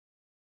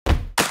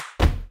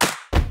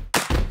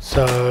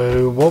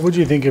So what would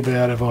you think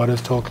about if I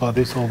just talked like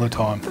this all the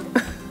time?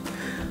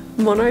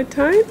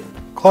 Monotone?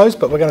 Close,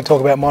 but we're going to talk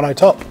about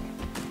MonoTop.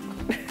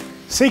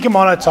 Sika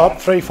MonoTop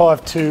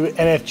 352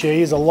 NFG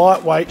is a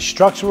lightweight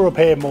structural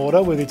repair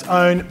mortar with its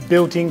own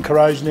built-in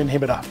corrosion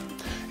inhibitor.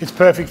 It's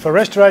perfect for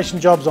restoration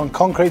jobs on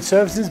concrete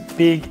surfaces,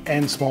 big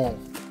and small.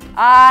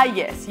 Ah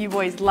yes, you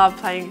boys love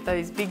playing with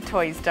those big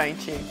toys,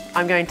 don't you?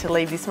 I'm going to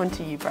leave this one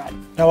to you, Brad.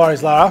 No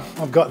worries, Lara,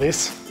 I've got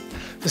this.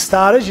 For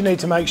starters, you need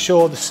to make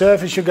sure the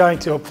surface you're going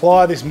to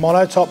apply this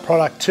MonoTop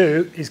product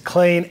to is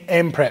clean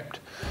and prepped.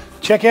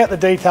 Check out the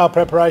detailed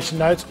preparation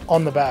notes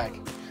on the bag.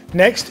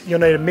 Next, you'll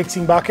need a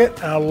mixing bucket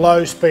and a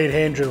low-speed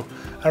hand drill.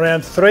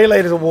 Around 3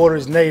 litres of water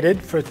is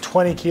needed for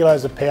 20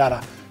 kilos of powder,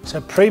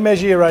 so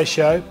pre-measure your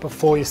ratio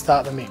before you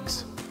start the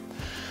mix.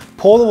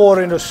 Pour the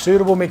water into a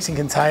suitable mixing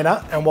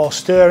container and while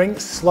stirring,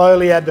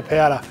 slowly add the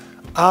powder.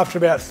 After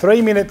about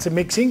 3 minutes of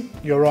mixing,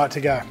 you're right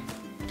to go.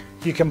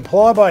 You can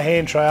apply by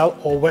hand trowel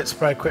or wet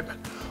spray equipment.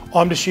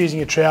 I'm just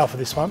using a trowel for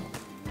this one.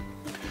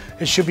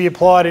 It should be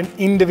applied in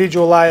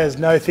individual layers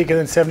no thicker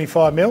than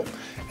 75mm,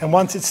 and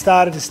once it's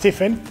started to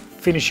stiffen,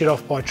 finish it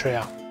off by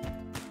trowel.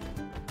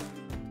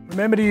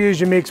 Remember to use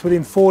your mix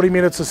within 40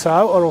 minutes or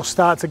so or it'll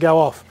start to go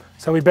off,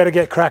 so we better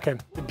get cracking.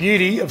 The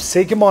beauty of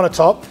Sika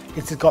MonoTop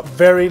is it's got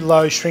very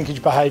low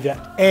shrinkage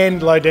behaviour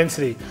and low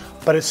density,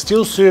 but it's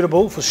still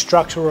suitable for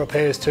structural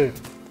repairs too.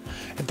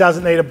 It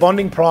doesn't need a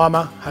bonding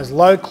primer, has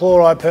low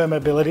chloride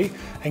permeability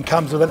and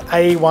comes with an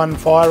A1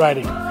 fire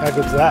rating. How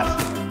good's that?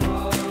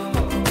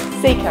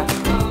 Sika,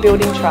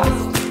 building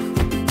trust.